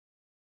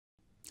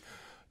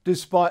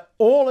Despite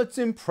all its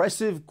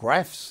impressive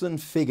graphs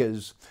and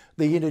figures,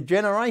 the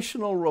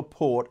Intergenerational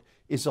Report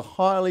is a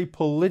highly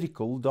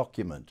political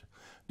document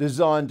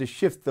designed to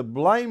shift the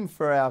blame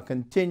for our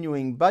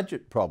continuing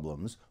budget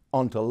problems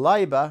onto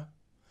Labor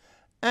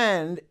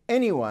and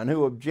anyone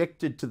who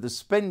objected to the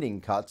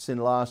spending cuts in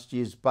last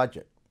year's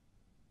budget.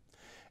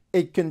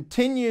 It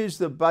continues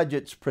the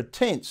budget's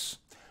pretense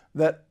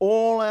that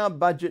all our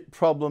budget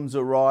problems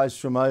arise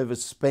from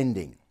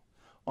overspending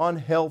on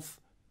health,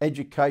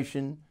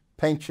 education,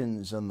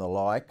 pensions and the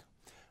like,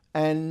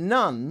 and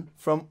none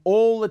from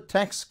all the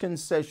tax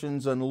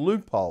concessions and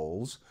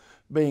loopholes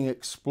being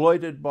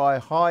exploited by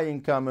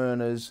high-income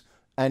earners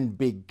and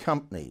big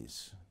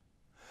companies.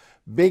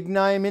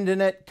 Big-name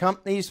internet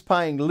companies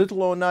paying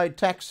little or no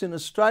tax in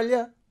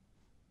Australia?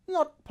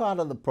 Not part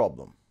of the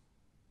problem.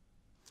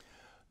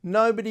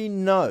 Nobody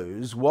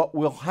knows what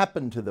will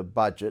happen to the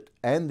budget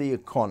and the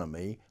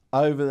economy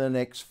over the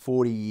next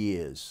 40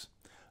 years.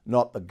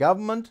 Not the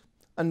government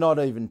and not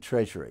even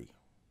Treasury.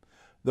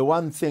 The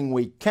one thing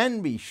we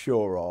can be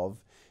sure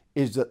of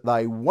is that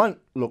they won't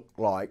look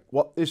like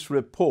what this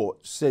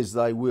report says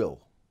they will.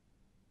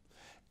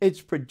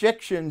 Its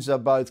projections are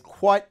both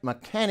quite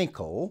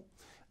mechanical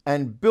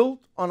and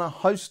built on a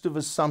host of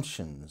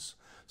assumptions,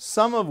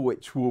 some of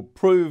which will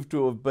prove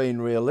to have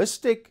been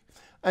realistic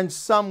and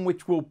some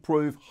which will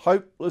prove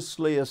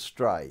hopelessly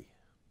astray.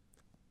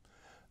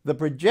 The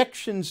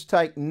projections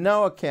take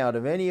no account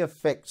of any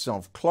effects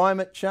of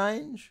climate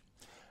change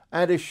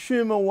and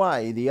assume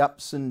away the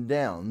ups and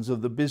downs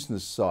of the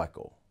business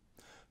cycle.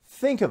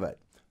 Think of it,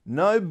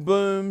 no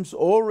booms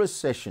or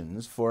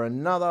recessions for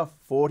another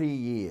 40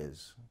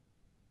 years.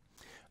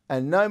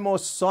 And no more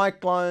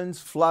cyclones,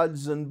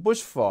 floods and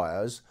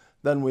bushfires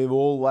than we've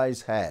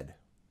always had.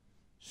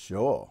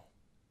 Sure.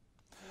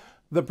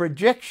 The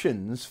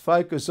projections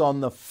focus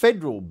on the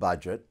federal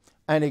budget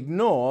and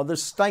ignore the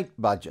state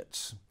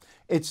budgets.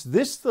 It's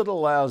this that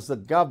allows the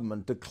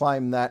government to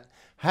claim that,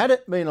 had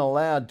it been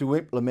allowed to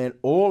implement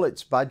all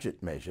its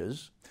budget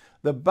measures,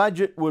 the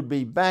budget would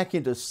be back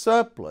into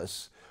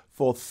surplus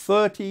for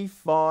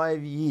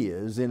 35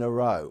 years in a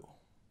row.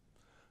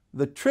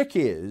 The trick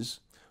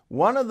is,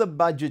 one of the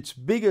budget's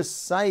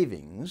biggest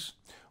savings,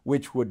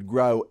 which would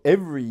grow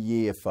every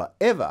year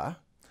forever,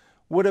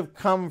 would have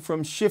come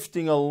from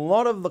shifting a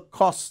lot of the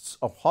costs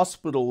of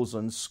hospitals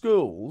and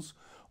schools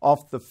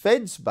off the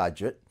Fed's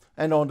budget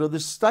and onto the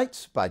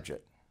state's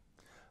budget.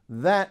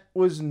 That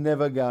was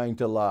never going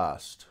to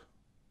last.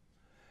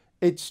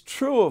 It's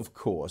true, of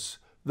course,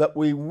 that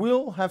we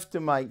will have to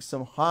make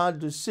some hard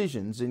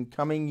decisions in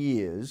coming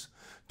years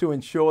to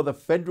ensure the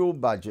federal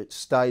budget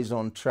stays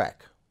on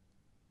track.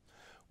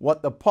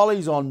 What the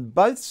pollies on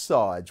both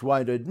sides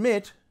won't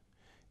admit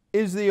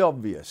is the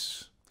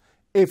obvious.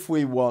 If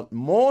we want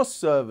more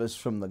service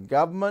from the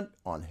government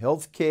on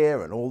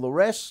healthcare and all the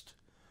rest,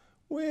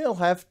 we'll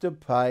have to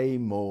pay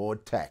more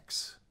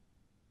tax.